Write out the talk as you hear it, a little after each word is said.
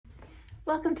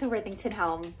Welcome to Worthington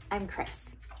Home. I'm Chris.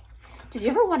 Did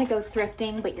you ever want to go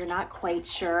thrifting, but you're not quite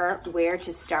sure where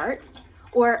to start?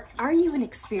 Or are you an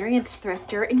experienced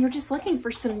thrifter and you're just looking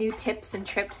for some new tips and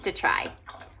trips to try?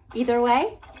 Either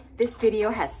way, this video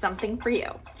has something for you.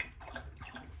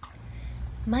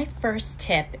 My first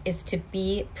tip is to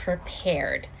be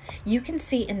prepared. You can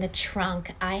see in the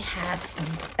trunk, I have some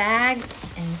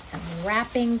bags and some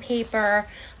wrapping paper.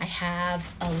 I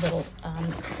have a little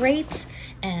crate,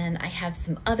 and I have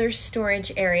some other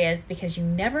storage areas because you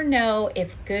never know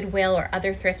if Goodwill or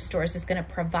other thrift stores is going to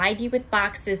provide you with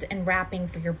boxes and wrapping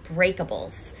for your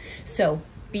breakables. So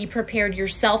be prepared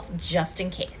yourself just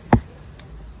in case.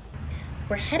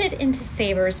 We're headed into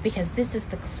Savers because this is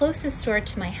the closest store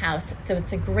to my house, so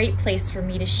it's a great place for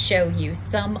me to show you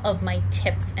some of my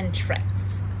tips and tricks.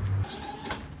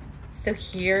 So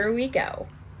here we go.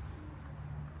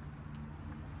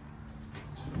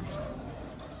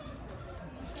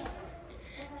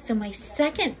 So my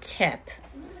second tip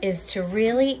is to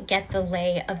really get the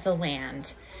lay of the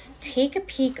land. Take a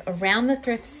peek around the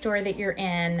thrift store that you're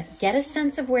in, get a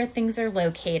sense of where things are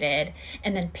located,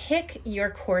 and then pick your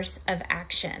course of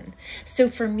action. So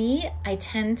for me, I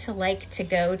tend to like to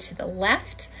go to the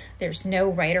left. There's no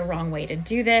right or wrong way to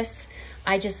do this.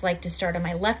 I just like to start on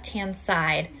my left-hand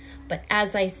side. But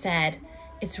as I said,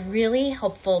 it's really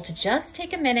helpful to just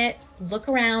take a minute, look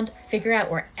around, figure out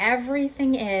where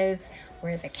everything is,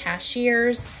 where the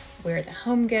cashiers, where the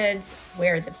home goods,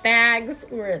 where the bags,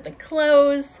 where the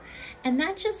clothes. And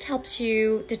that just helps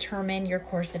you determine your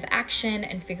course of action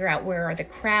and figure out where are the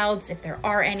crowds, if there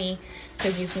are any, so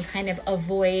you can kind of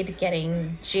avoid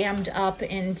getting jammed up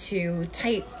into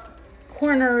tight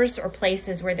corners or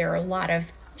places where there are a lot of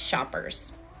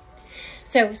shoppers.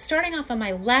 So starting off on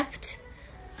my left,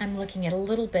 I'm looking at a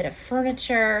little bit of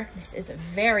furniture. This is a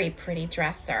very pretty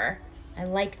dresser. I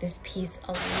like this piece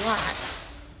a lot.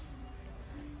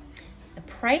 The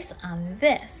price on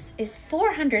this is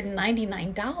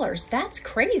 $499. That's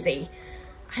crazy.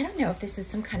 I don't know if this is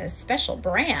some kind of special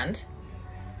brand.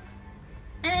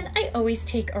 And I always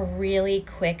take a really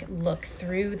quick look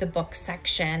through the book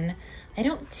section. I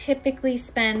don't typically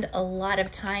spend a lot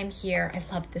of time here. I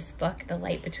love this book, The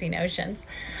Light Between Oceans.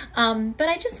 But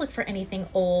I just look for anything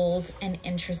old and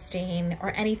interesting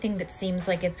or anything that seems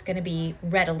like it's going to be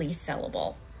readily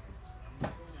sellable.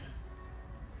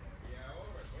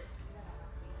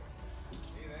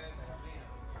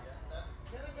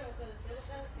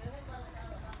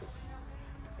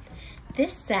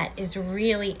 This set is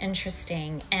really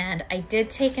interesting, and I did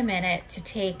take a minute to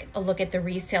take a look at the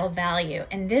resale value,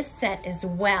 and this set as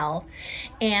well,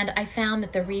 and I found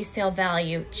that the resale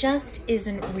value just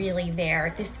isn't really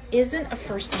there. This isn't a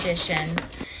first edition.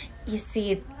 You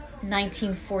see,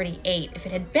 1948. If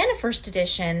it had been a first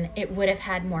edition, it would have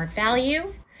had more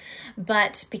value,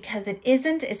 but because it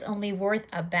isn't, it's only worth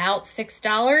about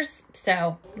 $6,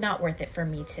 so not worth it for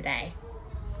me today.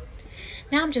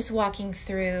 Now I'm just walking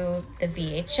through the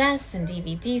VHS and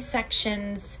DVD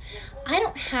sections. I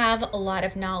don't have a lot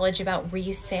of knowledge about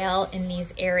resale in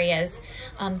these areas.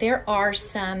 There are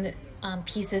some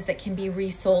pieces that can be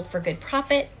resold for good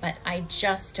profit, but I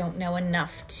just don't know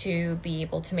enough to be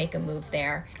able to make a move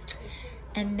there.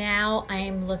 And now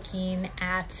I'm looking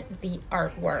at the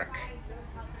artwork.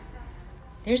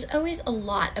 There's always a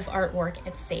lot of artwork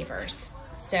at Savers,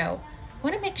 so I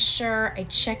want to make sure I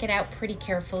check it out pretty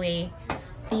carefully.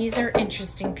 These are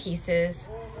interesting pieces.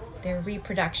 They're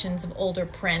reproductions of older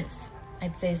prints.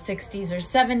 I'd say 60s or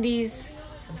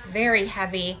 70s, very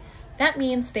heavy. That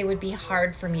means they would be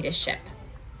hard for me to ship.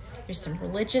 There's some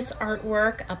religious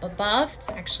artwork up above. It's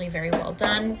actually very well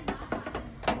done.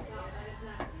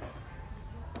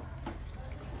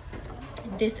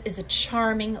 This is a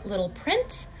charming little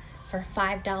print for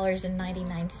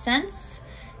 $5.99.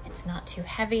 It's not too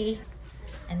heavy.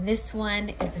 And this one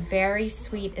is very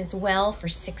sweet as well for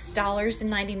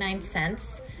 $6.99.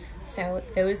 So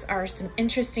those are some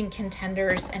interesting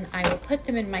contenders, and I will put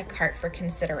them in my cart for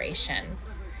consideration.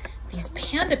 These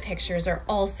panda pictures are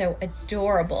also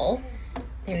adorable.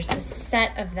 There's a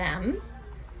set of them,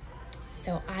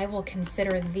 so I will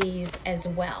consider these as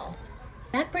well.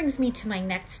 That brings me to my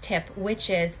next tip, which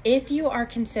is if you are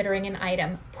considering an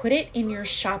item, put it in your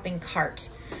shopping cart.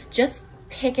 Just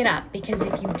pick it up, because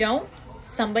if you don't,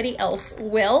 somebody else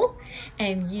will,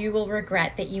 and you will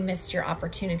regret that you missed your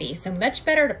opportunity. So much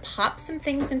better to pop some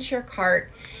things into your cart,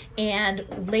 and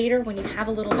later when you have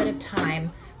a little bit of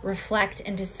time, reflect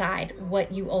and decide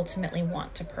what you ultimately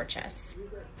want to purchase.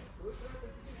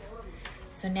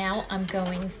 So now I'm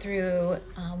going through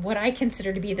what I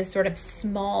consider to be the sort of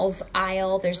smalls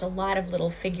aisle. There's a lot of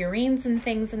little figurines and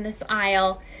things in this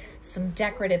aisle. some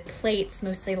decorative plates,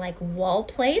 mostly like wall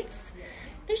plates.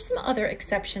 There's some other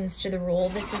exceptions to the rule.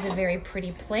 This is a very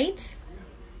pretty plate.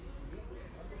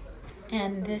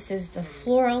 And this is the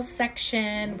floral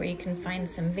section where you can find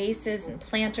some vases and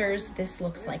planters. This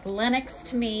looks like Lenox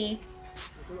to me.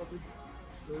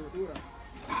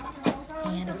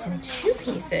 And it's in 2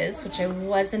 pieces, which I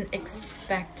wasn't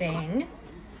expecting.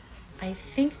 I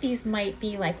think these might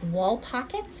be like wall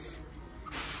pockets,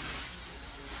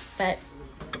 but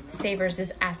Savers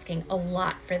is asking a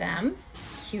lot for them.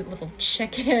 Cute little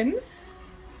chicken.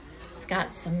 It's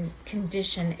got some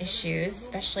condition issues,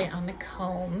 especially on the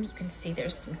comb. You can see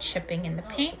there's some chipping in the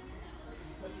paint.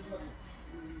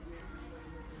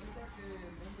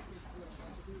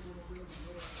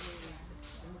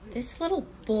 This little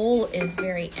bowl is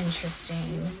very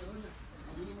interesting.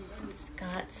 It's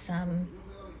got some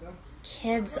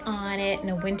kids on it in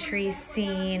a wintry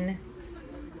scene.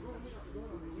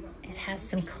 It has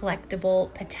some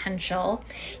collectible potential.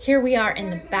 Here we are in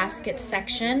the basket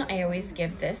section. I always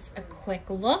give this a quick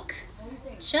look,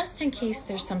 just in case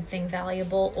there's something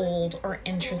valuable, old, or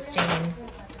interesting.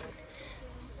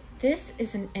 This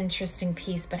is an interesting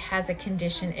piece, but has a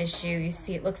condition issue. You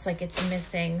see, it looks like it's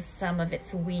missing some of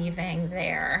its weaving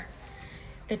there.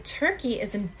 The turkey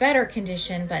is in better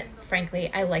condition, but frankly,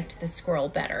 I liked the squirrel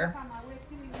better.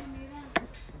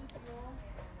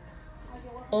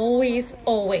 Always,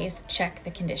 always check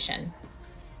the condition.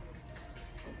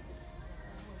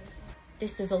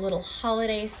 This is a little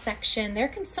holiday section. There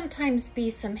can sometimes be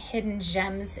some hidden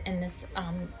gems in this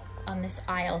on this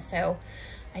aisle, so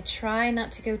I try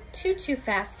not to go too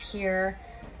fast here.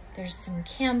 There's some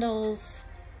candles.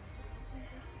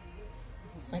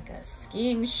 It's like a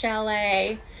skiing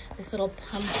chalet. This little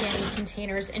pumpkin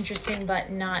container is interesting, but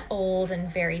not old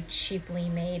and very cheaply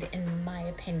made in my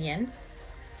opinion.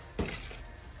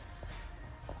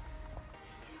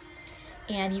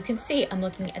 And you can see I'm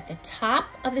looking at the top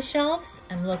of the shelves,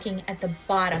 I'm looking at the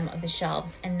bottom of the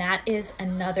shelves, and that is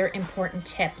another important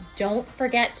tip. Don't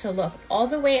forget to look all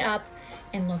the way up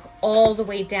and look all the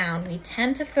way down. We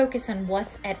tend to focus on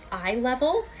what's at eye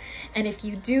level, and if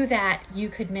you do that, you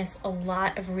could miss a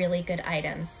lot of really good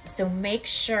items. So make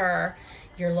sure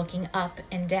you're looking up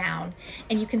and down.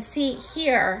 And you can see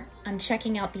here, I'm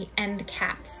checking out the end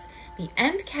caps. The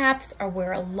end caps are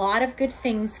where a lot of good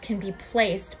things can be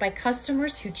placed by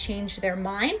customers who change their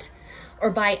mind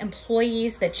or by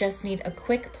employees that just need a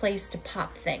quick place to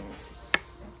pop things.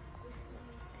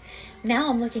 Now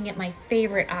I'm looking at my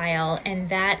favorite aisle, and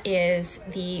that is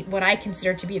what I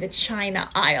consider to be the china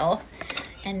aisle.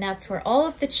 And that's where all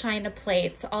of the china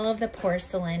plates, all of the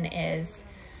porcelain is.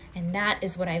 And that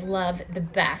is what I love the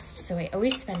best. So I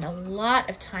always spend a lot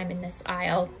of time in this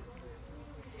aisle.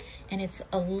 And it's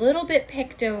a little bit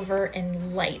picked over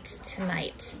and light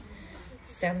tonight.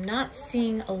 So I'm not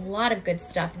seeing a lot of good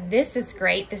stuff. This is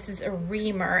great. This is a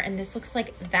reamer, and this looks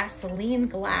like Vaseline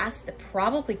glass that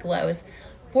probably glows.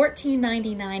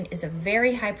 $14.99 is a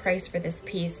very high price for this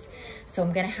piece, so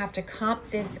I'm gonna have to comp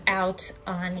this out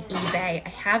on eBay. I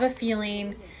have a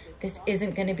feeling this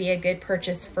isn't gonna be a good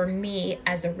purchase for me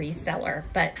as a reseller,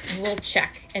 but we'll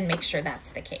check and make sure that's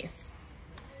the case.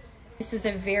 This is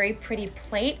a very pretty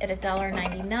plate at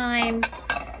 $1.99.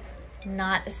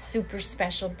 Not a super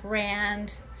special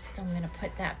brand, so I'm gonna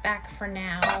put that back for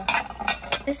now.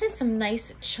 This is some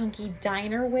nice chunky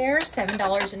dinerware.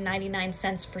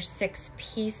 $7.99 for 6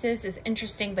 pieces is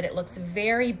interesting, but it looks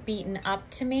very beaten up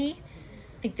to me.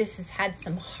 I think this has had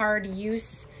some hard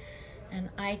use, and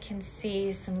I can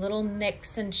see some little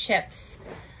nicks and chips,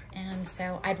 and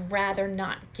so I'd rather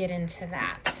not get into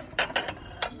that.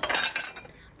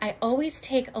 I always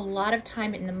take a lot of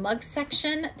time in the mug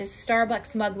section. This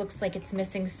Starbucks mug looks like it's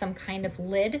missing some kind of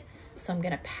lid, so I'm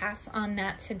gonna pass on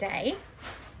that today.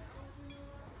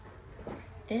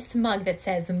 This mug that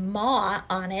says Ma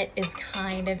on it is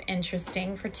kind of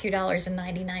interesting for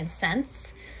 $2.99.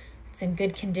 It's in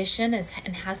good condition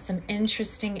and has some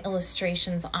interesting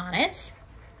illustrations on it.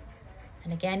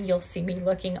 And again, you'll see me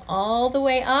looking all the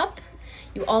way up.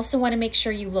 You also wanna make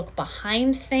sure you look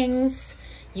behind things.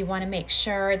 You wanna make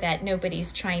sure that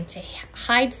nobody's trying to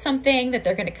hide something that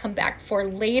they're gonna come back for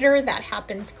later. That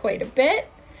happens quite a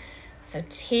bit. So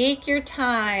take your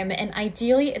time, and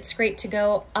ideally it's great to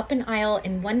go up an aisle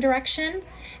in one direction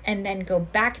and then go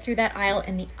back through that aisle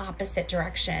in the opposite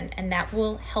direction, and that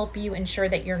will help you ensure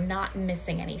that you're not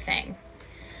missing anything.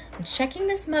 I'm checking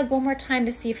this mug one more time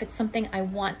to see if it's something I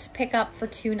want to pick up for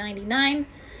 $2.99,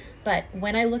 but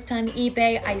when I looked on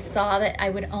eBay, I saw that I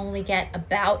would only get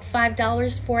about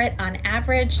 $5 for it on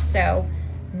average, so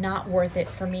not worth it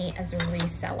for me as a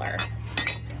reseller.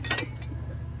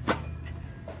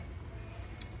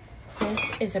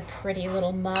 is a pretty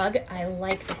little mug. I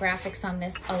like the graphics on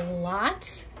this a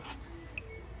lot.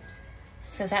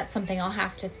 So that's something I'll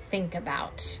have to think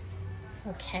about.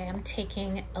 Okay, I'm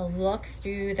taking a look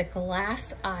through the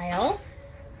glass aisle,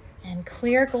 and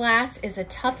clear glass is a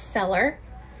tough seller.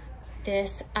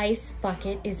 This ice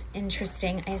bucket is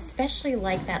interesting. I especially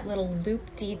like that little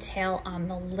loop detail on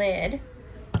the lid.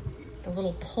 The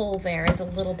little pull there is a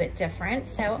little bit different.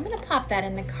 So I'm gonna pop that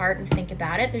in the cart and think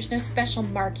about it. There's no special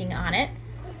marking on it,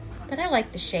 but I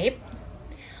like the shape.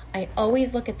 I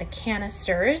always look at the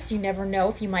canisters. You never know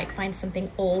if you might find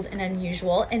something old and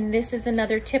unusual. And this is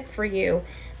another tip for you.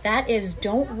 That is,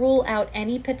 don't rule out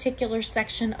any particular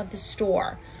section of the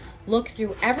store. Look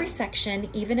through every section,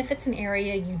 even if it's an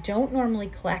area you don't normally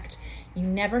collect. You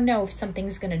never know if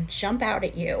something's gonna jump out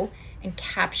at you and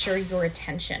capture your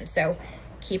attention. So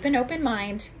keep an open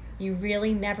mind. You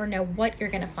really never know what you're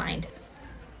gonna find.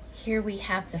 Here we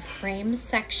have the frame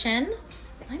section.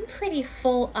 I'm pretty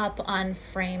full up on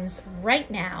frames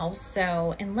right now,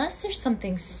 so unless there's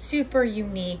something super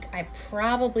unique, I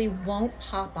probably won't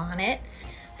hop on it.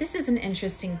 This is an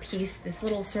interesting piece, this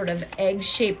little sort of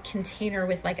egg-shaped container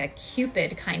with like a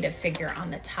Cupid kind of figure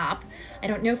on the top. I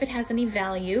don't know if it has any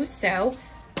value, so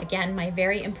again, my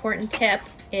very important tip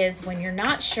is when you're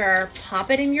not sure, pop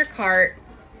it in your cart,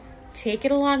 take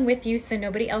it along with you so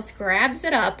nobody else grabs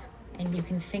it up, and you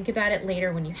can think about it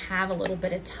later when you have a little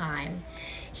bit of time.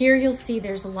 Here you'll see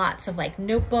there's lots of like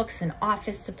notebooks and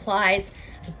office supplies.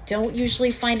 I don't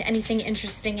usually find anything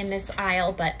interesting in this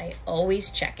aisle, but I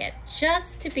always check it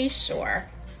just to be sure.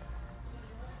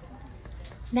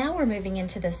 Now we're moving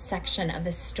into the section of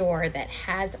the store that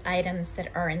has items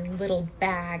that are in little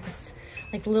bags,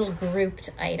 like little grouped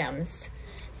items.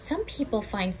 Some people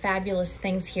find fabulous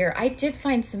things here. I did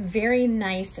find some very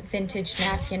nice vintage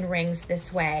napkin rings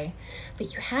this way,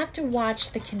 but you have to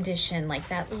watch the condition. Like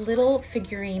that little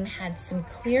figurine had some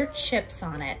clear chips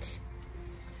on it.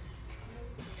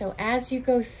 So as you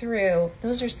go through,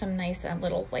 those are some nice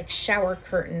little like shower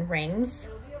curtain rings,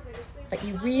 but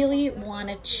you really want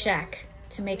to check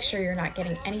to make sure you're not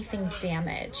getting anything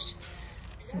damaged.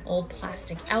 Some old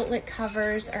plastic outlet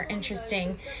covers are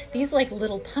interesting. These like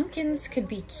little pumpkins could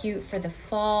be cute for the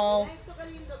fall.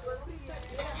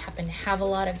 I happen to have a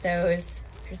lot of those.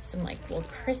 There's some like little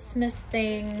Christmas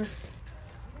things.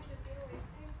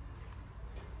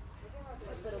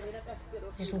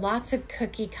 There's lots of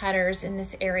cookie cutters in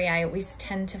this area. I always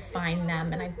tend to find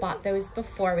them, and I bought those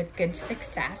before with good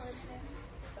success.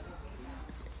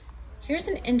 Here's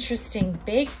an interesting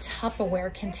big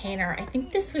Tupperware container. I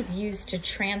think this was used to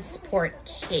transport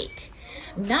cake.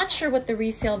 I'm not sure what the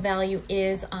resale value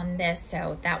is on this,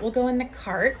 so that will go in the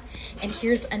cart. And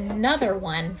here's another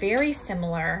one, very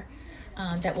similar,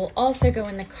 that will also go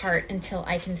in the cart until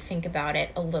I can think about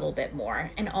it a little bit more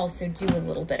and also do a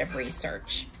little bit of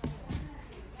research.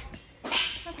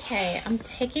 Okay, I'm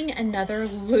taking another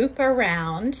loop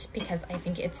around because I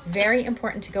think it's very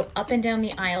important to go up and down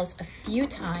the aisles a few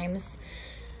times.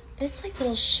 This like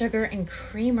little sugar and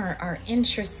creamer are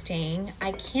interesting.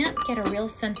 I can't get a real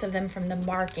sense of them from the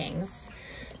markings.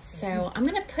 So I'm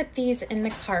gonna put these in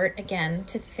the cart again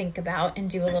to think about and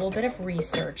do a little bit of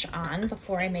research on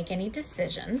before I make any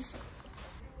decisions.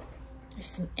 There's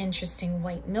some interesting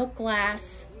white milk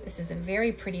glass. This is a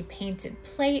very pretty painted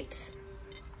plate.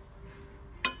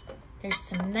 There's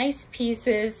some nice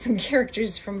pieces, some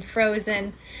characters from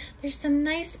Frozen. There's some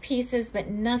nice pieces, but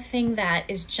nothing that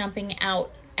is jumping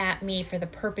out at me for the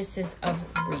purposes of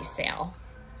resale.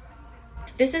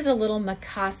 This is a little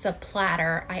Mikasa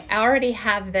platter. I already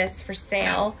have this for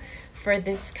sale for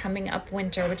this coming up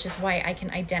winter, which is why I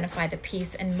can identify the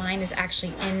piece, and mine is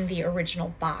actually in the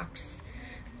original box.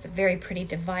 It's a very pretty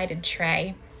divided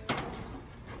tray.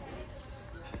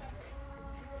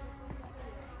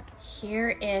 Here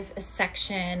is a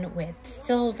section with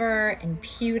silver and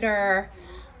pewter.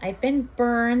 I've been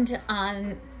burned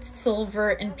on silver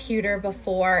and pewter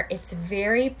before. It's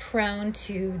very prone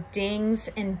to dings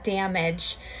and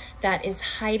damage that is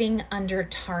hiding under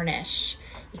tarnish.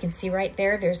 You can see right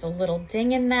there, there's a little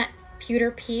ding in that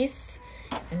pewter piece,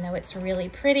 even though it's really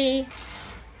pretty.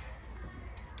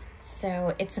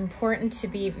 So it's important to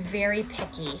be very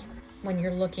picky when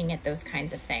you're looking at those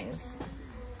kinds of things.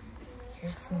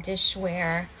 Here's some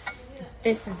dishware.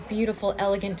 This is beautiful,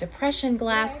 elegant depression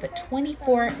glass, but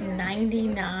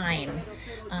 $24.99.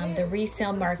 The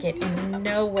resale market in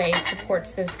no way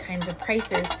supports those kinds of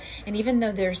prices. And even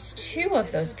though there's two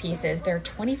of those pieces, they're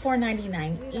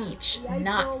 $24.99 each,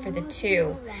 not for the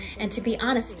two. And to be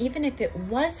honest, even if it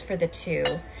was for the two,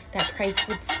 that price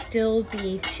would still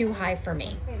be too high for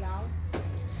me.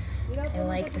 I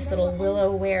like this little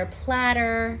willowware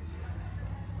platter.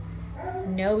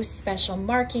 No special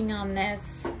marking on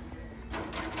this.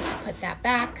 So put that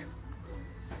back.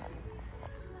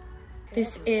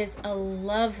 This is a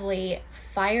lovely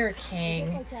Fire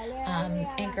King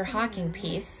anchor hawking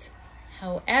piece.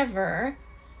 However,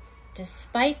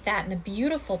 despite that and the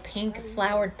beautiful pink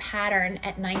flowered pattern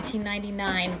at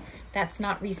 $19.99, that's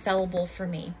not resellable for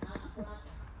me.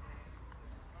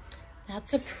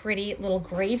 That's a pretty little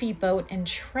gravy boat and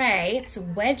tray. It's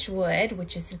Wedgwood,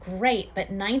 which is great, but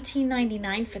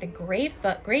 $19.99 for the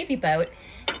gravy boat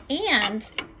and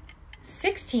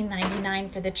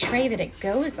 $16.99 for the tray that it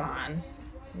goes on.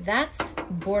 That's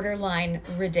borderline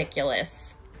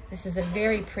ridiculous. This is a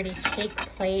very pretty cake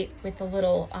plate with a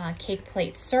little cake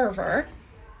plate server.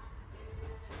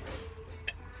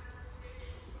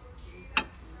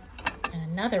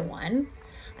 And another one.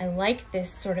 I like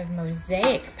this sort of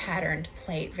mosaic patterned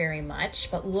plate very much,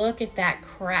 but look at that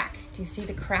crack. Do you see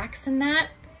the cracks in that?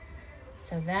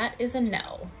 So that is a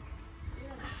no.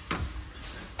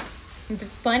 The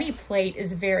bunny plate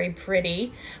is very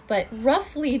pretty, but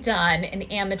roughly done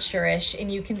and amateurish,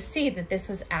 and you can see that this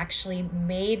was actually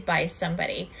made by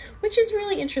somebody, which is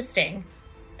really interesting,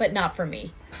 but not for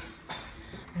me.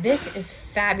 This is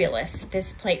fabulous,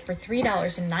 this plate for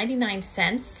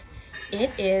 $3.99.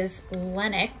 It is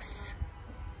Lenox,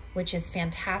 which is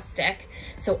fantastic.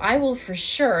 So I will for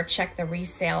sure check the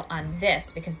resale on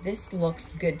this because this looks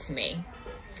good to me.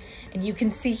 And you can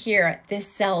see here,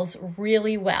 this sells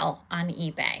really well on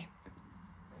eBay.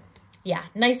 Yeah,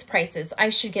 nice prices. I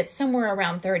should get somewhere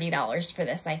around $30 for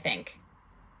this, I think.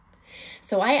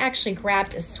 So I actually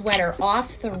grabbed a sweater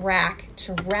off the rack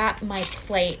to wrap my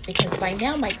plate because by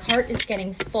now my cart is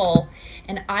getting full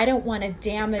and I don't want to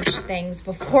damage things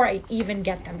before I even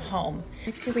get them home.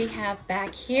 What do we have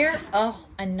back here? Oh,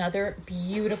 another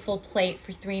beautiful plate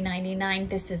for $3.99.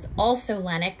 This is also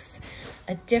Lenox,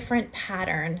 a different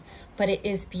pattern, but it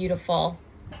is beautiful.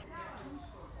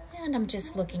 And I'm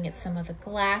just looking at some of the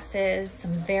glasses,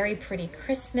 some very pretty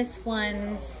Christmas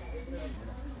ones.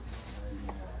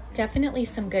 Definitely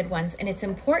some good ones, and it's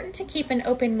important to keep an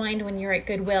open mind when you're at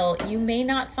Goodwill. You may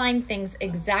not find things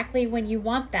exactly when you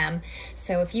want them,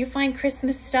 so if you find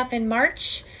Christmas stuff in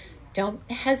March, don't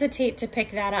hesitate to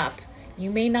pick that up.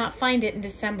 You may not find it in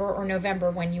December or November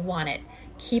when you want it.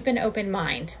 Keep an open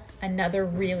mind. Another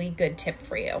really good tip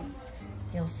for you.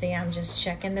 You'll see I'm just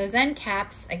checking those end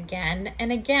caps again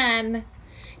and again.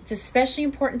 It's especially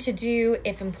important to do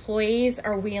if employees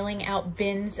are wheeling out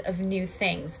bins of new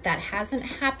things. That hasn't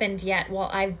happened yet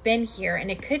while I've been here, and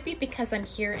it could be because I'm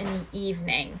here in the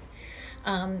evening.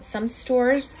 Some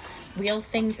stores wheel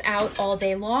things out all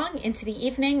day long into the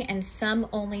evening, and some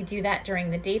only do that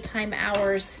during the daytime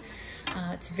hours.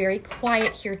 It's very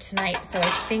quiet here tonight, so I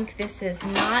think this is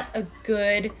not a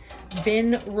good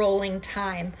bin rolling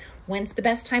time. When's the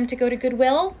best time to go to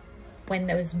Goodwill? When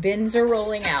those bins are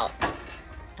rolling out.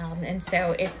 And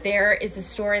so if there is a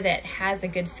store that has a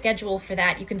good schedule for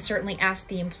that, you can certainly ask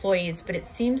the employees, but it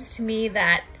seems to me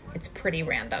that it's pretty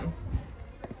random.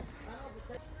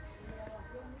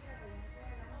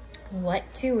 What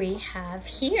do we have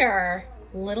here?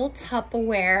 Little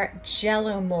Tupperware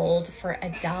Jell-O mold for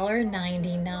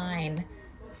 $1.99.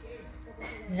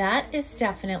 That is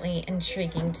definitely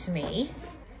intriguing to me.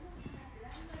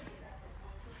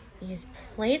 These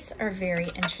plates are very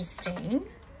interesting.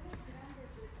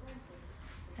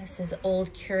 This is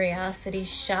Old Curiosity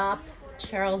Shop,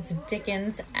 Charles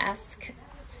Dickens-esque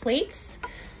plates.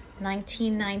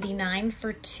 $19.99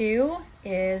 for two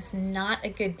is not a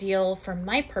good deal for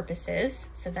my purposes,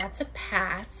 so that's a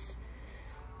pass.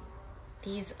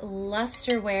 These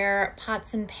lusterware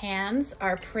pots and pans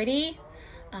are pretty.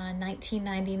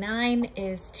 $19.99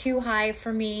 is too high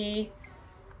for me.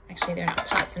 Actually, they're not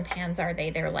pots and pans, are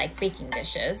they? They're like baking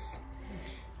dishes.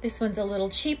 This one's a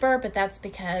little cheaper, but that's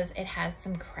because it has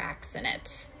some cracks in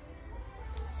it.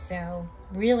 So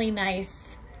really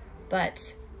nice,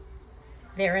 but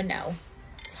they're a no.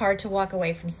 It's hard to walk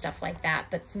away from stuff like that,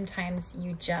 but sometimes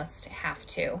you just have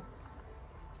to.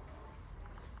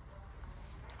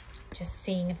 Just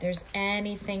seeing if there's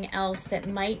anything else that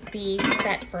might be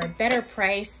set for a better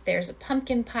price. There's a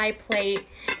pumpkin pie plate.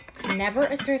 It's never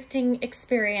a thrifting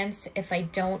experience if I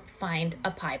don't find a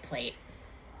pie plate.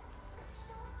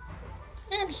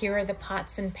 And here are the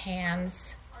pots and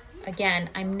pans. Again,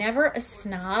 I'm never a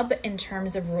snob in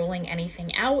terms of ruling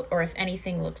anything out or if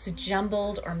anything looks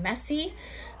jumbled or messy.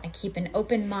 I keep an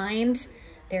open mind.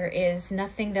 There is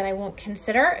nothing that I won't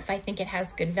consider if I think it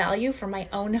has good value for my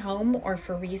own home or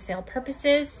for resale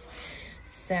purposes.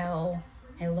 So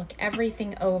I look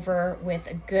everything over with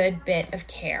a good bit of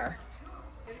care.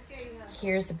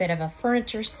 Here's a bit of a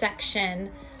furniture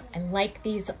section. I like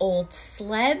these old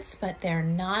sleds, but they're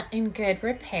not in good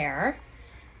repair.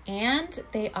 And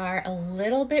they are a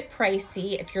little bit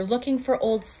pricey. If you're looking for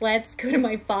old sleds, go to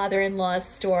my father-in-law's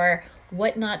store,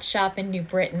 Whatnot Shop in New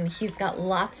Britain. He's got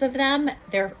lots of them.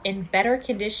 They're in better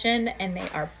condition and they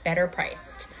are better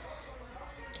priced.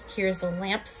 Here's a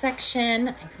lamp section.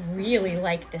 I really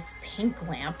like this pink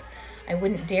lamp. I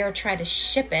wouldn't dare try to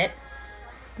ship it.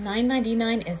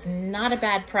 $9.99 is not a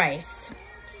bad price.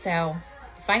 So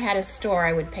if I had a store,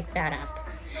 I would pick that up.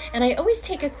 And I always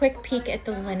take a quick peek at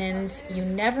the linens. You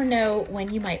never know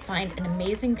when you might find an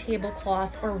amazing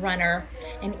tablecloth or runner.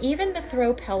 And even the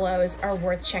throw pillows are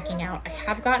worth checking out. I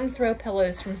have gotten throw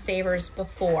pillows from Savers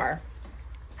before.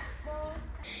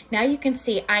 Now you can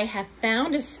see I have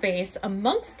found a space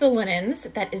amongst the linens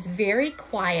that is very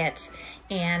quiet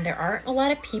and there aren't a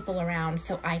lot of people around,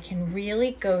 so I can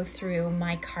really go through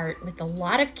my cart with a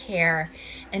lot of care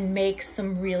and make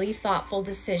some really thoughtful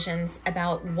decisions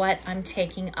about what I'm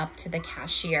taking up to the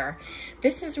cashier.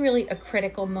 This is really a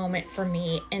critical moment for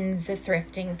me in the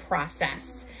thrifting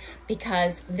process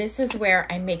because this is where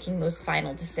I'm making those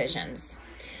final decisions.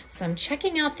 So I'm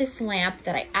checking out this lamp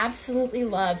that I absolutely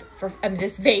love, for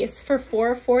this vase for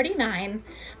 $4.49,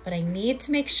 but I need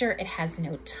to make sure it has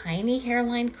no tiny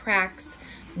hairline cracks,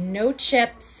 no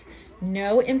chips,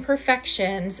 no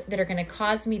imperfections that are gonna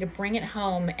cause me to bring it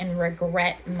home and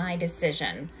regret my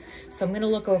decision. So I'm gonna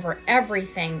look over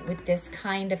everything with this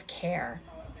kind of care.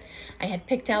 I had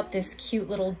picked out this cute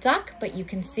little duck, but you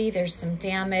can see there's some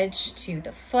damage to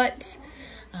the foot.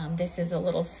 This is a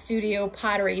little studio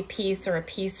pottery piece or a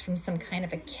piece from some kind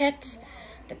of a kit.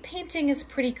 The painting is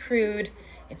pretty crude.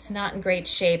 It's not in great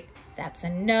shape. That's a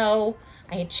no.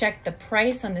 I had checked the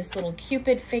price on this little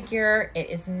Cupid figure. It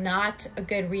is not a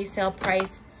good resale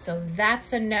price, so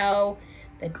that's a no.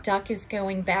 The duck is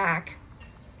going back.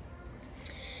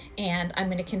 And I'm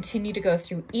gonna continue to go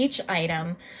through each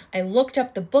item. I looked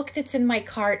up the book that's in my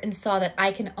cart and saw that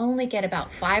I can only get about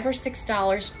 $5 or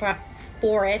 $6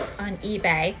 for it on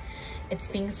eBay. It's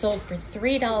being sold for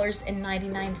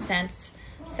 $3.99.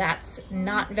 That's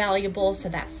not valuable, so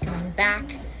that's going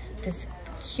back. This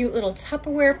cute little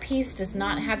Tupperware piece does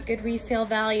not have good resale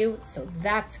value, so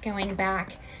that's going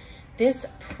back. This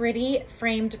pretty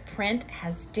framed print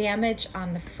has damage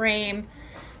on the frame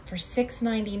for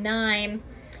 $6.99.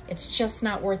 It's just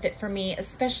not worth it for me,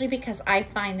 especially because I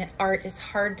find that art is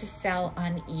hard to sell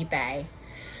on eBay.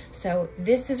 So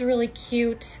this is really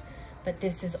cute, but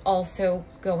this is also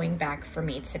going back for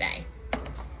me today.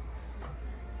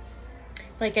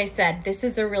 Like I said, this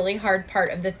is a really hard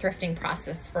part of the thrifting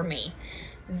process for me.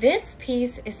 This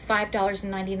piece is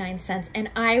 $5.99,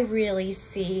 and I really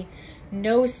see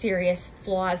no serious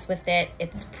flaws with it.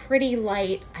 It's pretty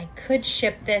light. I could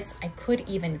ship this. I could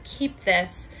even keep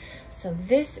this. So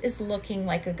this is looking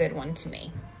like a good one to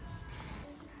me.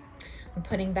 I'm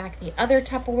putting back the other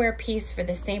Tupperware piece for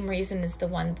the same reason as the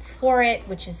one before it,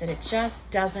 which is that it just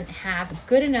doesn't have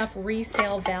good enough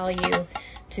resale value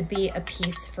to be a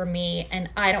piece for me, and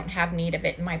I don't have need of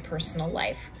it in my personal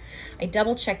life. I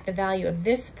double checked the value of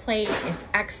this plate. It's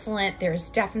excellent. There's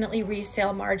definitely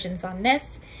resale margins on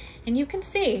this, and you can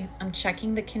see I'm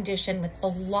checking the condition with a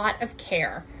lot of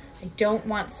care. I don't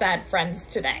want sad friends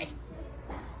today.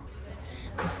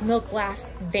 This milk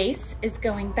glass vase is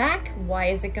going back. Why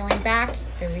is it going back?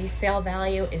 The resale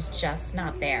value is just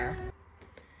not there.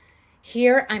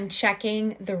 Here I'm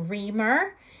checking the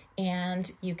reamer, and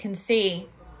you can see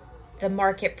the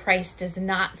market price does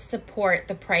not support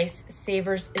the price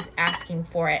Savers is asking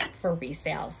for it for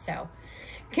resale. So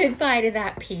goodbye to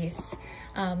that piece.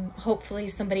 Hopefully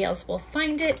somebody else will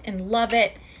find it and love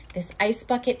it. This ice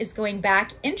bucket is going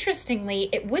back. Interestingly,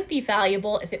 it would be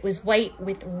valuable if it was white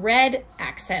with red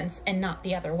accents and not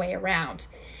the other way around.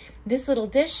 This little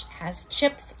dish has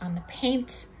chips on the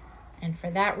paint, and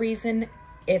for that reason,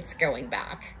 it's going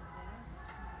back.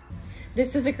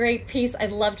 This is a great piece.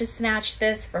 I'd love to snatch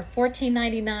this for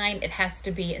 $14.99. It has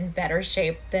to be in better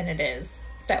shape than it is.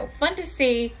 So fun to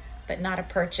see, but not a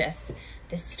purchase.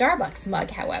 This Starbucks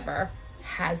mug, however,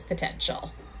 has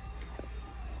potential.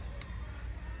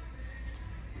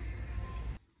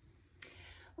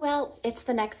 Well, it's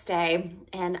the next day,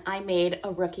 and I made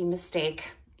a rookie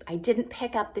mistake. I didn't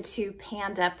pick up the two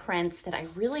panda prints that I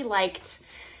really liked.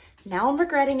 Now I'm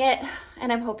regretting it,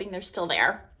 and I'm hoping they're still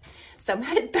there. So I'm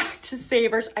headed back to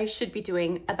Savers. I should be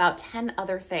doing about 10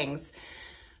 other things.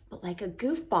 But like a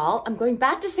goofball, I'm going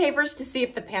back to Savers to see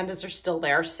if the pandas are still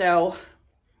there. So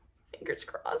fingers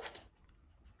crossed.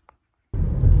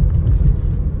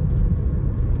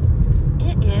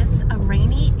 It is a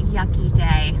rainy, yucky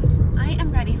day. I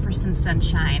am ready for some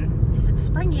sunshine. Is it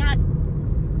spring yet?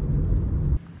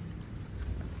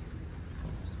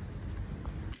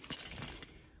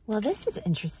 Well, this is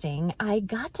interesting. I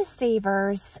got to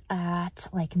Savers at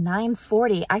like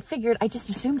 9:40. I just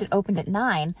assumed it opened at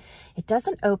 9. It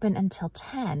doesn't open until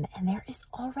 10, and there is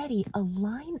already a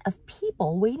line of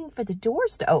people waiting for the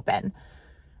doors to open.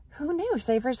 Who knew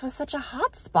Savers was such a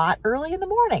hot spot early in the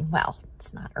morning? Well,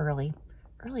 it's not early.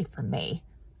 Early for me.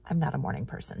 I'm not a morning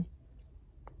person.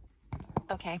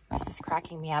 Okay, this is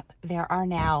cracking me up. There are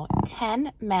now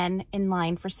 10 men in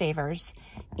line for Savers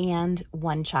and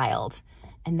 1 child.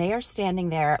 And they are standing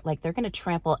there like they're going to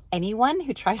trample anyone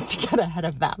who tries to get ahead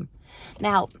of them.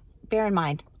 Now, bear in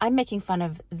mind, I'm making fun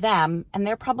of them, and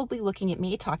they're probably looking at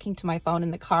me, talking to my phone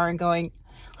in the car and going,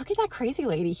 look at that crazy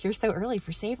lady here so early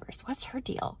for Savers. What's her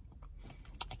deal?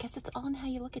 I guess it's all in how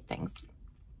you look at things.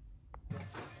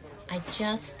 I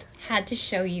just had to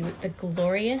show you the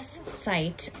glorious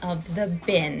sight of the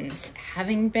bins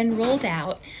having been rolled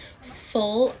out,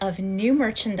 full of new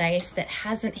merchandise that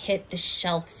hasn't hit the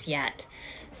shelves yet.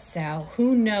 So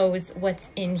who knows what's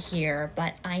in here,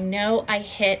 but I know I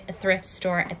hit a thrift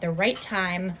store at the right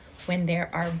time when there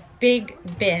are big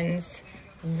bins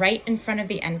right in front of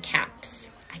the end caps.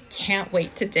 I can't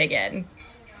wait to dig in.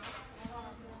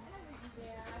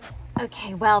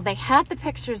 Okay, well, they had the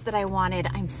pictures that I wanted.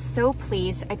 I'm so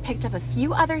pleased. I picked up a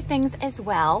few other things as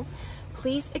well.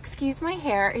 Please excuse my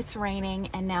hair. It's raining,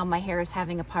 and now my hair is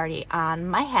having a party on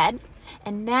my head.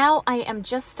 And now I am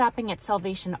just stopping at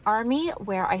Salvation Army,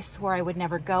 where I swore I would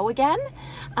never go again,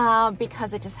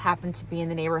 because it just happened to be in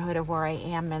the neighborhood of where I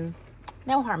am, and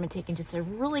no harm in taking just a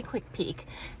really quick peek.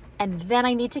 And then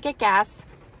I need to get gas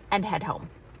and head home.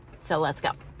 So let's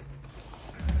go.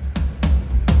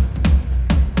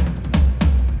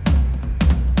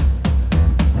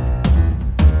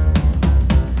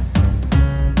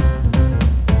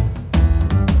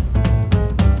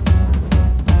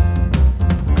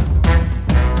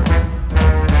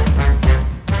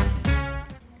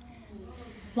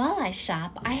 While I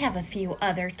shop, I have a few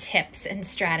other tips and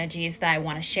strategies that I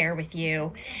want to share with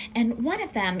you. And one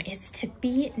of them is to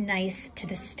be nice to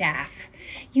the staff.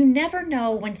 You never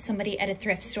know when somebody at a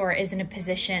thrift store is in a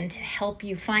position to help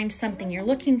you find something you're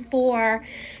looking for.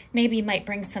 Maybe might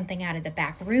bring something out of the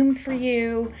back room for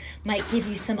you, might give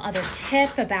you some other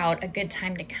tip about a good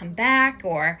time to come back,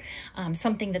 or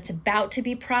something that's about to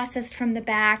be processed from the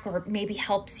back, or maybe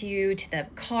helps you to the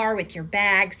car with your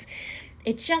bags.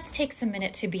 It just takes a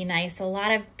minute to be nice. A lot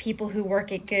of people who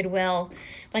work at Goodwill,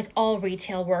 like all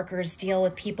retail workers, deal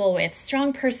with people with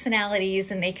strong personalities,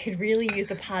 and they could really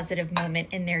use a positive moment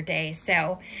in their day.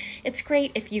 So it's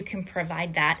great if you can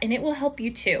provide that, and it will help you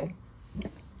too.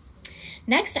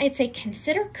 Next, I'd say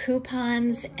consider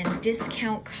coupons and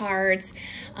discount cards.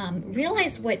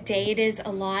 Realize what day it is.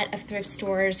 A lot of thrift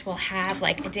stores will have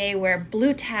like a day where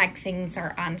blue tag things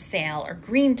are on sale or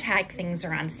green tag things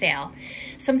are on sale.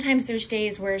 Sometimes there's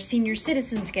days where senior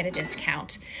citizens get a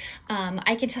discount.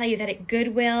 I can tell you that at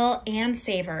Goodwill and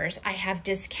Savers, I have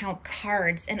discount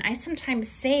cards, and I sometimes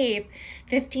save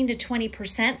 15 to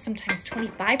 20%, sometimes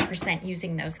 25%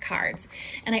 using those cards.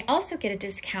 And I also get a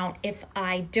discount if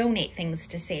I donate things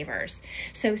to Savers.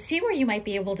 So see where you might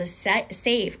be able to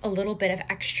save a little bit of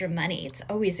extra money. It's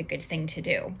always a good thing to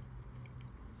do.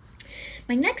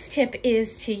 My next tip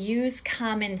is to use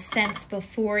common sense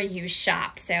before you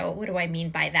shop. So what do I mean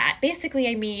by that? Basically,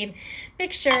 I mean,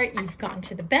 make sure you've gone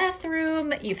to the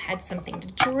bathroom, you've had something to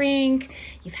drink,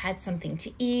 you've had something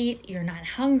to eat, you're not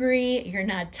hungry, you're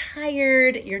not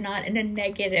tired, you're not in a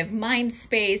negative mind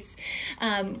space.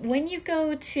 When you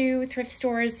go to thrift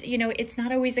stores, you know, it's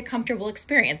not always a comfortable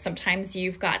experience. Sometimes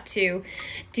you've got to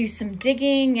do some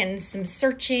digging and some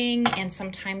searching, and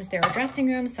sometimes there are dressing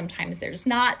rooms, sometimes there's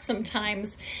not, sometimes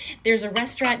there's a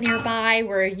restaurant nearby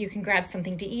where you can grab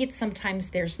something to eat, sometimes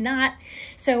there's not.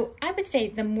 So I would say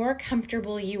the more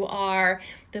comfortable you are,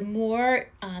 the more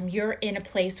you're in a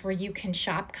place where you can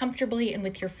shop comfortably and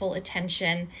with your full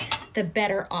attention, the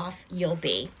better off you'll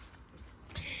be.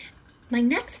 My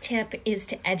next tip is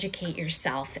to educate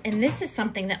yourself, and this is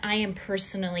something that I am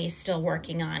personally still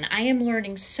working on. I am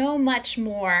learning so much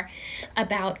more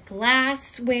about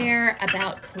glassware,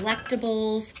 about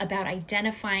collectibles, about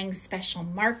identifying special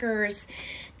markers.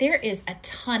 There is a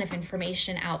ton of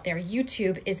information out there.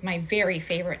 YouTube is my very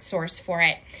favorite source for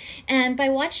it. And by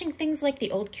watching things like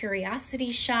the Old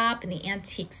Curiosity Shop and the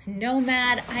Antiques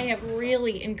Nomad, I have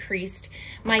really increased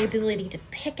my ability to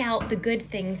pick out the good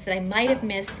things that I might have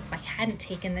missed if I hadn't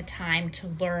taken the time to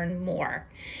learn more.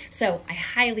 So I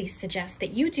highly suggest that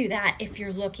you do that if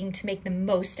you're looking to make the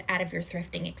most out of your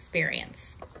thrifting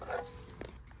experience.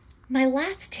 My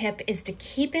last tip is to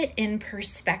keep it in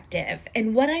perspective.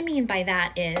 And what I mean by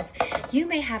that is you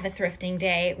may have a thrifting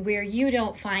day where you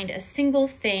don't find a single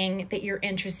thing that you're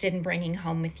interested in bringing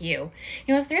home with you.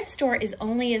 You know, a thrift store is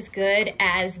only as good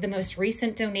as the most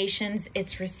recent donations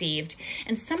it's received.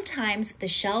 And sometimes the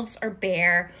shelves are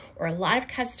bare, or a lot of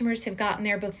customers have gotten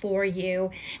there before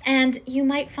you, and you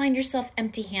might find yourself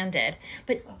empty-handed.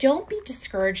 But don't be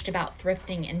discouraged about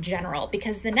thrifting in general,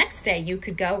 because the next day you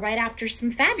could go right after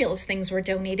some fabulous things were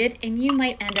donated and you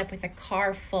might end up with a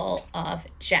car full of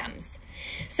gems.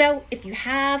 So if you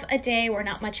have a day where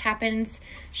not much happens,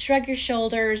 shrug your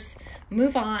shoulders,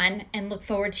 move on, and look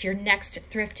forward to your next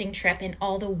thrifting trip and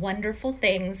all the wonderful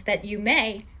things that you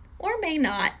may or may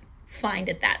not find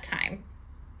at that time.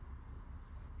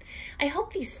 I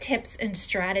hope these tips and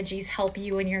strategies help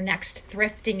you in your next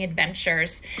thrifting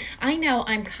adventures. I know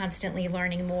I'm constantly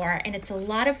learning more, and it's a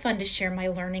lot of fun to share my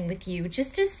learning with you,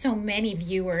 just as so many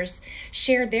viewers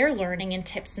share their learning and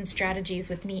tips and strategies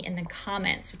with me in the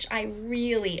comments, which I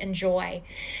really enjoy.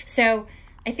 So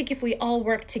I think if we all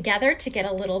work together to get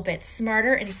a little bit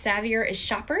smarter and savvier as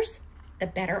shoppers, the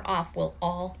better off we'll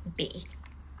all be.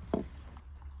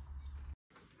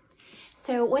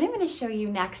 So what I'm going to show you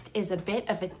next is a bit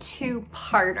of a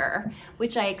two-parter,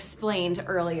 which I explained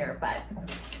earlier, but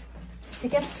to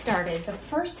get started, the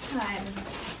first time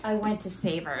I went to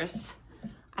Savers,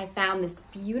 I found this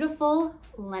beautiful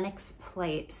Lenox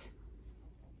plate.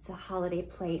 It's a holiday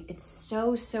plate. It's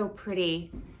so, so pretty.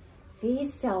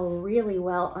 These sell really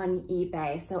well on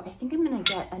eBay, so I think I'm going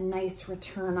to get a nice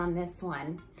return on this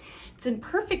one. It's in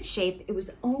perfect shape. It was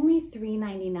only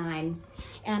 $3.99,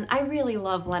 and I really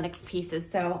love Lenox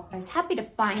pieces, so I was happy to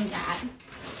find that.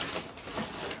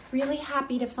 Really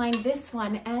happy to find this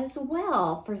one as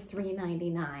well for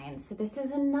 $3.99. So this is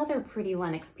another pretty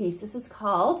Lenox piece. This is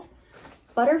called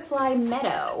Butterfly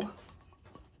Meadow.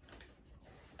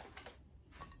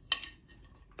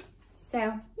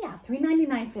 So yeah,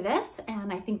 $3.99 for this,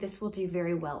 and I think this will do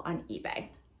very well on eBay.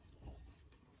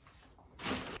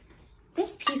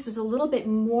 This piece was a little bit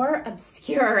more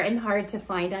obscure and hard to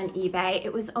find on eBay.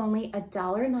 It was only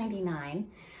 $1.99,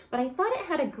 but I thought it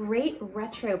had a great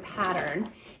retro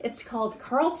pattern. It's called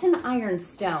Carlton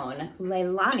Ironstone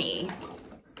Leilani.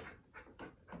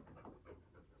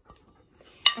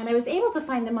 And I was able to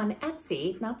find them on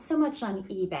Etsy, not so much on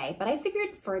eBay, but I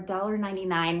figured for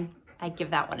 $1.99, I'd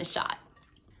give that one a shot.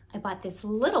 I bought this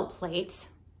little plate.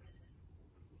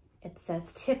 It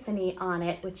says Tiffany on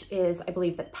it, which is, I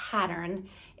believe, the pattern.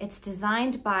 It's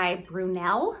designed by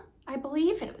Brunel, I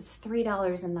believe. It was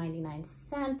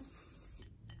 $3.99.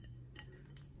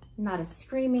 Not a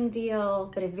screaming deal,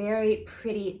 but a very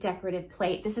pretty decorative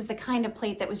plate. This is the kind of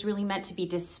plate that was really meant to be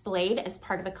displayed as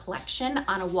part of a collection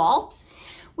on a wall,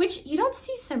 which you don't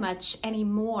see so much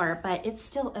anymore, but it's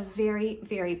still a very,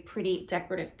 very pretty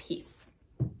decorative piece.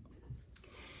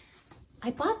 I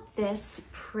bought this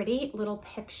pretty little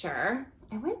picture.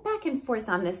 I went back and forth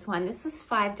on this one. This was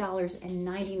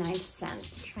 $5.99. I'm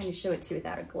trying to show it to you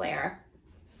without a glare.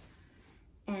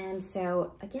 And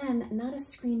so again, not a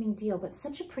screaming deal, but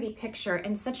such a pretty picture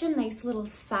and such a nice little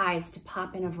size to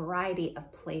pop in a variety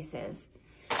of places.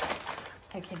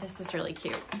 Okay, this is really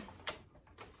cute.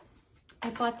 I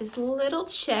bought this little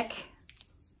chick,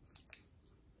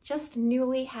 just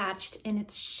newly hatched in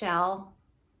its shell.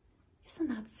 Isn't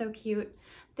that so cute?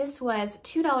 This was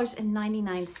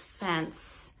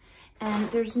 $2.99,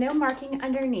 and there's no marking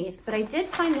underneath, but I did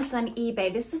find this on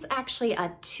eBay. This was actually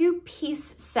a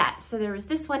two-piece set. So there was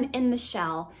this one in the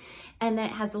shell, and then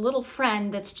it has a little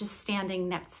friend that's just standing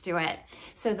next to it.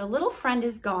 So the little friend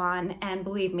is gone, and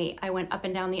believe me, I went up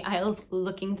and down the aisles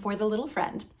looking for the little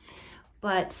friend.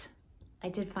 But I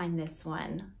did find this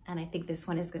one, and I think this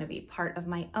one is going to be part of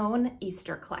my own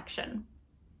Easter collection.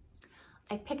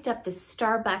 I picked up this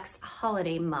Starbucks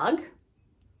holiday mug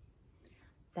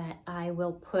that I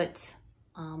will put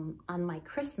on my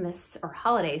Christmas or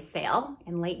holiday sale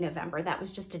in late November. That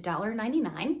was just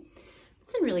 $1.99.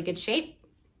 It's in really good shape.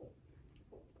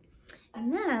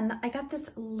 And then I got this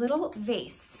little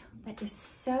vase that is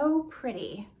so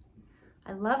pretty.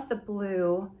 I love the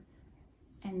blue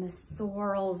and the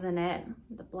swirls in it,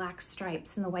 the black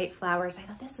stripes and the white flowers. I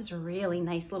thought this was a really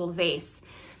nice little vase.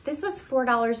 This was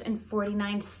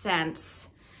 $4.49,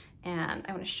 and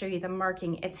I want to show you the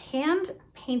marking. It's hand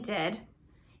painted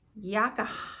Hasmi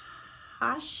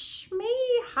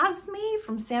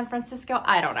from San Francisco.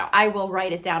 I don't know. I will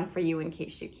write it down for you in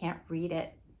case you can't read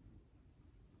it.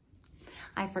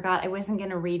 I forgot I wasn't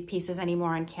going to read pieces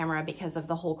anymore on camera because of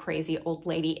the whole crazy old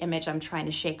lady image I'm trying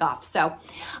to shake off. So,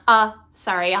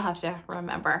 sorry, I'll have to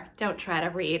remember. Don't try to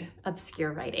read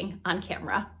obscure writing on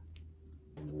camera.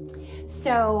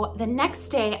 So the next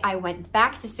day I went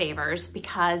back to Savers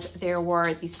because there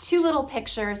were these two little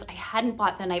pictures I hadn't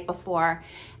bought the night before,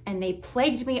 and they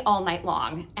plagued me all night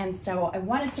long. And so I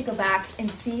wanted to go back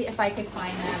and see if I could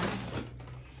find them.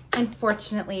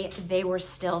 Unfortunately, they were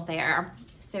still there.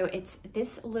 So it's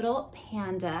this little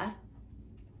panda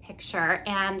picture,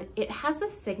 and it has a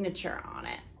signature on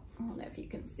it. I don't know if you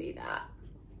can see that.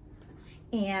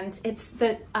 And it's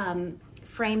the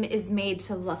frame is made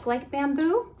to look like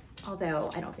bamboo, although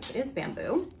I don't think it is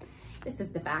bamboo. This is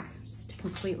the back, just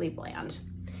completely bland.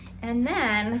 And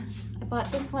then I bought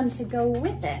this one to go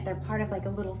with it. They're part of like a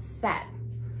little set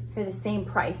for the same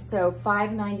price, so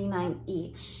 $5.99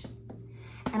 each.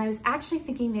 And I was actually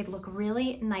thinking they'd look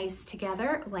really nice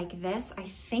together like this, I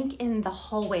think in the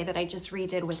hallway that I just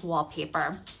redid with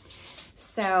wallpaper.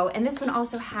 So, and this one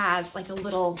also has like a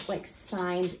little like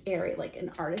signed area, like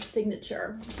an artist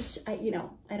signature, which I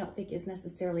don't think is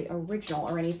necessarily original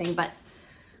or anything, but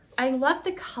I love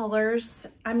the colors.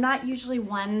 I'm not usually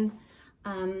one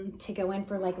to go in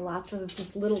for like lots of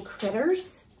just little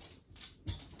critters,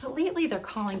 but lately they're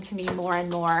calling to me more and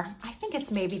more. I think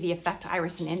it's maybe the effect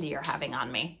Iris and Indy are having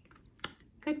on me.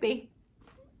 Could be.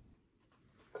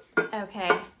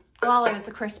 Okay. While I was,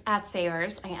 of course, at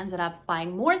Savers, I ended up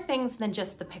buying more things than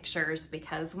just the pictures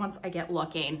because once I get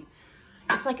looking,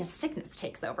 it's like a sickness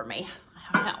takes over me.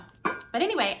 I don't know. But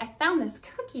anyway, I found this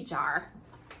cookie jar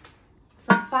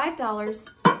for $5.99.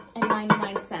 Oh,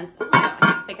 I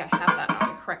don't think I have that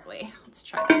on correctly. Let's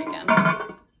try that again.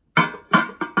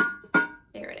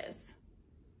 There it is.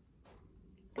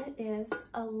 It is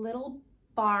a little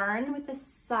barn with a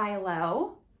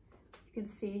silo. You can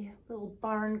see little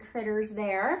barn critters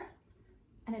there,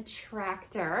 and a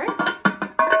tractor,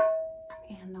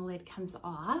 and the lid comes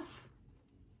off.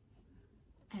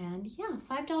 And yeah,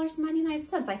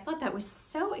 $5.99. I thought that was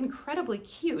so incredibly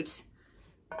cute.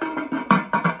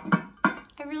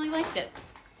 I really liked it.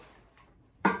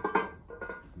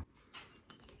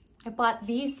 I bought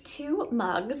these two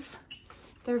mugs.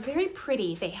 They're very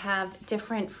pretty. They have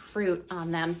different fruit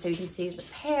on them, so you can see the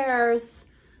pears,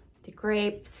 the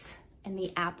grapes, and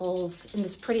the apples in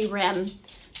this pretty rim.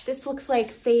 This looks like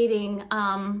fading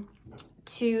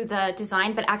to the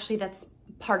design, but actually that's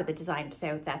part of the design,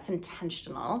 so that's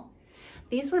intentional.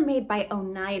 These were made by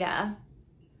Oneida,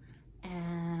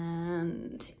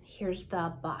 and here's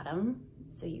the bottom,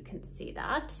 so you can see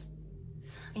that.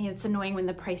 And it's annoying when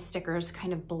the price stickers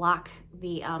kind of block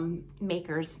the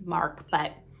maker's mark,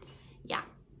 but yeah,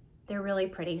 they're really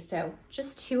pretty. So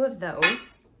just two of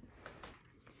those.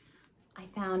 I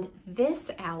found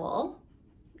this owl,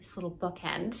 this little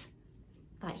bookend.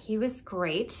 Thought he was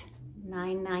great,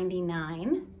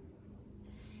 $9.99.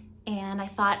 And I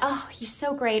thought, oh, he's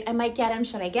so great. I might get him.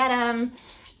 Should I get him?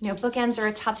 You know, bookends are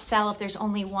a tough sell if there's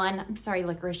only one. I'm sorry,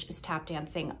 Licorice is tap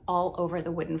dancing all over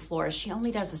the wooden floors. She only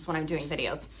does this when I'm doing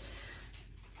videos.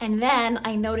 And then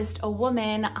I noticed a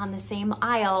woman on the same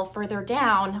aisle further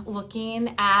down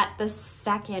looking at the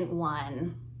second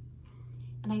one.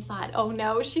 And I thought, oh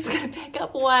no, she's gonna pick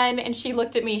up one. And she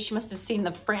looked at me, she must have seen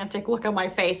the frantic look on my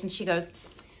face, and she goes,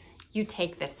 you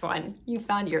take this one. You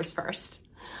found yours first.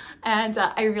 And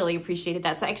I really appreciated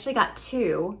that. So I actually got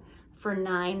two for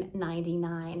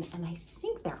 $9.99, and I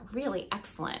think they're really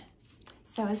excellent.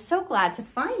 So I was so glad to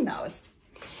find those.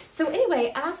 So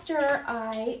anyway, after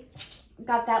I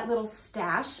got that little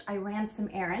stash, I ran some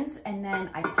errands, and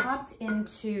then I popped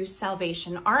into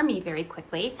Salvation Army very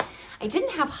quickly. I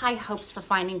didn't have high hopes for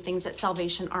finding things at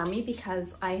Salvation Army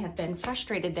because I have been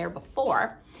frustrated there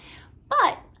before,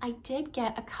 but I did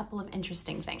get a couple of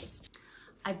interesting things.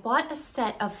 I bought a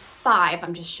set of 5.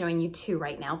 I'm just showing you 2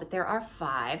 right now, but there are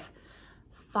 5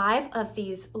 of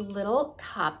these little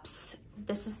cups.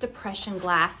 This is depression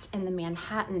glass in the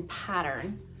Manhattan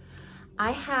pattern.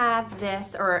 I have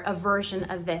this, or a version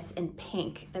of this in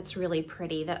pink that's really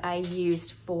pretty that I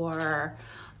used for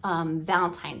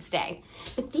Valentine's Day.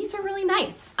 But these are really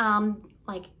nice.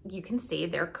 Like you can see,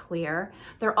 they're clear.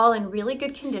 They're all in really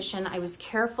good condition. I was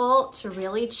careful to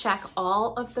really check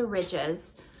all of the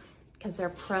ridges because they're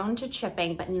prone to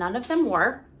chipping, but none of them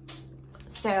were.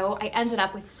 So I ended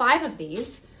up with 5 of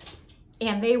these,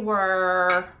 and they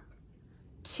were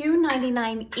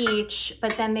 $2.99 each,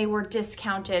 but then they were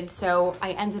discounted, so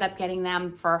I ended up getting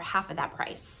them for half of that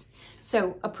price.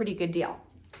 So a pretty good deal.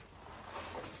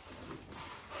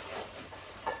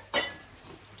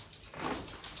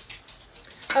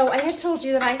 Oh, I had told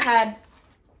you that I had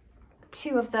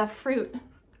 2 of the fruit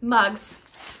mugs.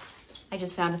 I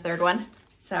just found a 3rd one,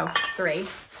 so 3.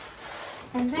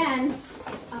 And then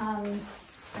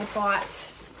I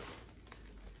bought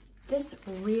this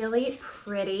really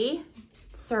pretty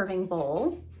serving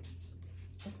bowl.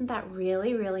 Isn't that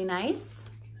really, really nice?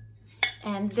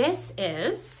 And this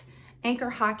is Anchor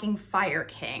Hocking Fire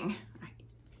King.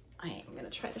 I am gonna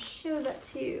try to show that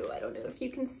to you. I don't know if you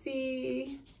can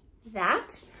see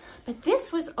that, but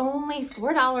this was only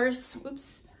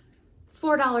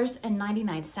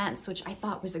 $4.99, which I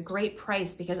thought was a great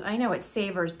price because I know at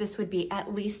Savers, this would be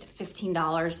at least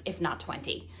 $15, if not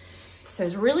 20. So I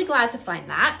was really glad to find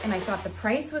that, and I thought the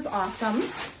price was awesome.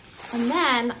 And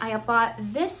then I bought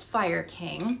this Fire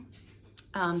King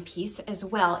piece as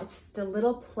well. It's just a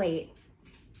little plate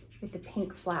with the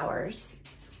pink flowers.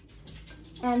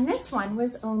 And this one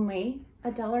was only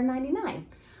 $1.99.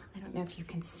 I don't know if you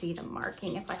can see the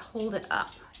marking. If I hold it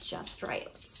up just right,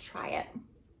 let's try it.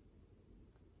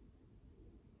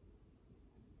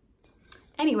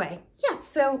 Anyway, yeah,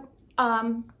 so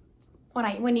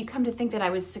when you come to think that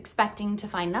I was expecting to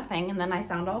find nothing, and then I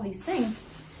found all these things,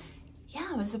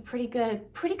 yeah, it was a pretty good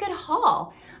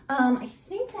haul. I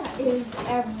think that is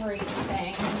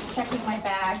everything. I'm just checking my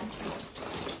bags.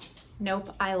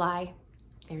 Nope, I lie.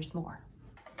 There's more.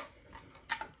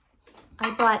 I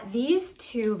bought these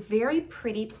two very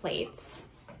pretty plates.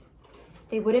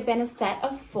 They would have been a set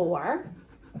of 4.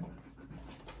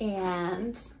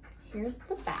 And here's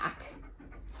the back.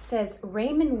 It says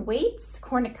Raymond Waite's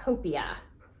Cornucopia,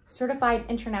 Certified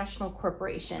International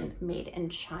Corporation, made in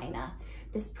China.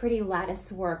 This pretty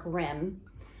lattice work rim.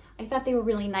 I thought they were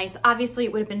really nice. Obviously,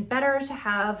 it would have been better to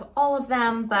have all of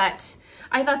them, but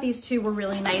I thought these two were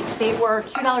really nice. They were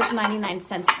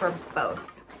 $2.99 for both.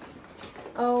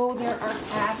 Oh, there are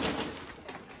cats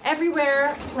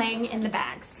everywhere playing in the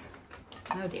bags.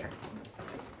 Oh dear.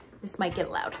 This might get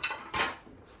loud.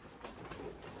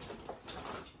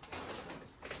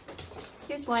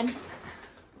 Here's one.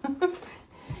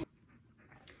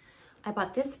 I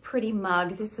bought this pretty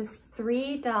mug. This was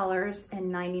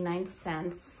 $3.99.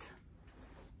 I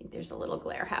think there's a little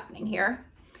glare happening here.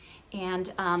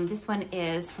 And this one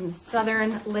is from the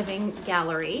Southern Living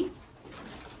Gallery.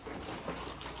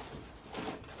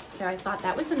 So I thought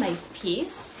that was a nice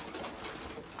piece.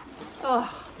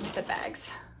 Oh, look at the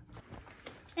bags.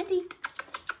 Indy,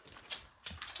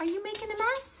 are you making a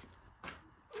mess?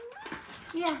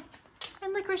 Yeah,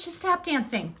 and Licorice is tap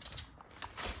dancing.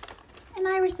 And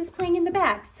Iris is playing in the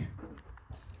bags.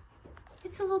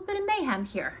 It's a little bit of mayhem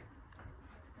here.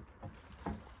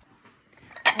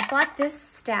 I bought this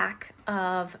stack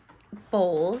of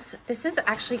bowls. This is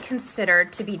actually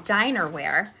considered to be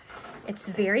dinerware. It's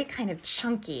very kind of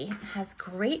chunky, it has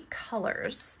great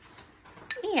colors.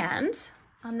 And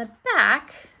on the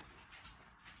back,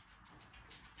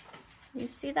 you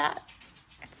see that?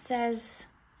 It says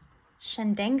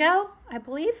Shendango, I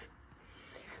believe.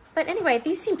 But anyway,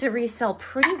 these seem to resell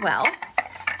pretty well.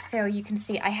 So you can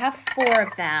see I have 4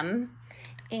 of them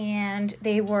and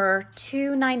they were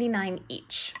 $2.99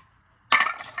 each. I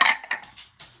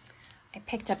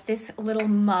picked up this little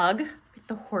mug with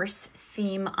the horse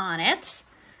theme on it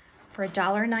for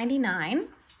 $1.99. It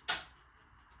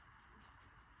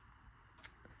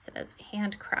says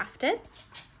handcrafted.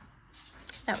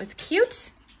 That was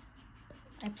cute.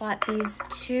 I bought these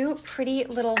 2 pretty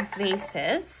little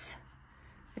vases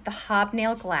with the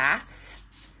hobnail glass.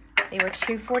 They were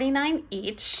 $2.49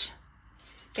 each.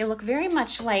 They look very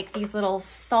much like these little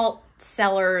salt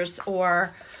cellars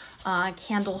or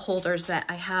candle holders that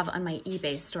I have on my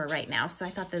eBay store right now. So I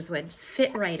thought those would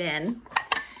fit right in.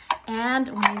 And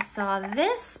when I saw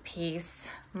this piece,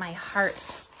 my heart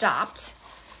stopped.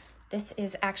 This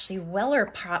is actually Weller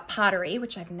pottery,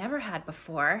 which I've never had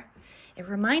before. It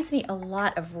reminds me a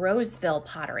lot of Roseville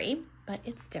pottery, but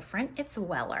it's different. It's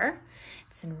Weller.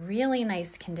 It's in really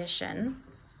nice condition.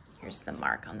 Here's the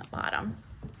mark on the bottom.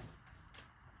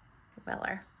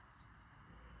 Weller.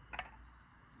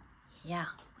 Yeah,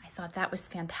 I thought that was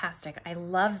fantastic. I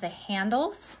love the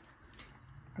handles.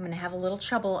 I'm gonna have a little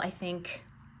trouble, I think,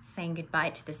 saying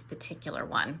goodbye to this particular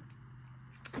one.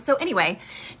 So anyway,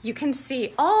 you can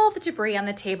see all the debris on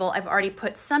the table. I've already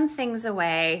put some things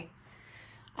away.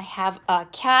 I have a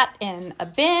cat in a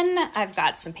bin. I've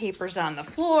got some papers on the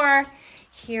floor.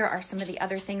 Here are some of the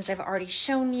other things I've already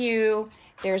shown you.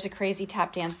 There's a crazy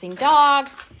tap dancing dog.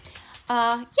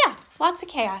 Yeah, lots of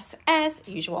chaos as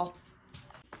usual.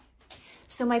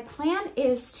 So my plan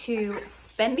is to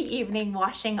spend the evening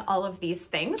washing all of these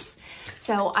things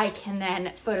so I can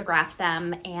then photograph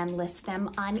them and list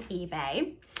them on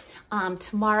eBay.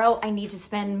 Tomorrow I need to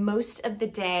spend most of the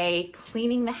day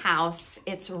cleaning the house.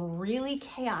 It's really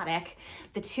chaotic.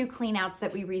 The 2 clean outs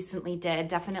that we recently did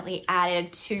definitely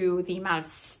added to the amount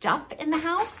of stuff in the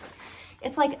house.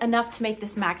 It's like enough to make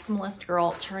this maximalist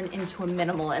girl turn into a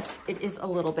minimalist. It is a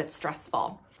little bit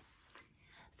stressful.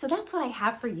 So that's what I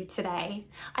have for you today.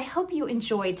 I hope you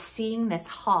enjoyed seeing this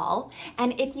haul.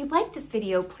 And if you like this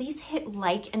video, please hit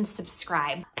like and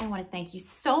subscribe. I want to thank you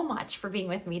so much for being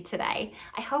with me today.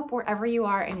 I hope wherever you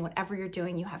are and whatever you're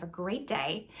doing, you have a great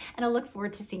day. And I look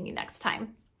forward to seeing you next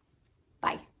time.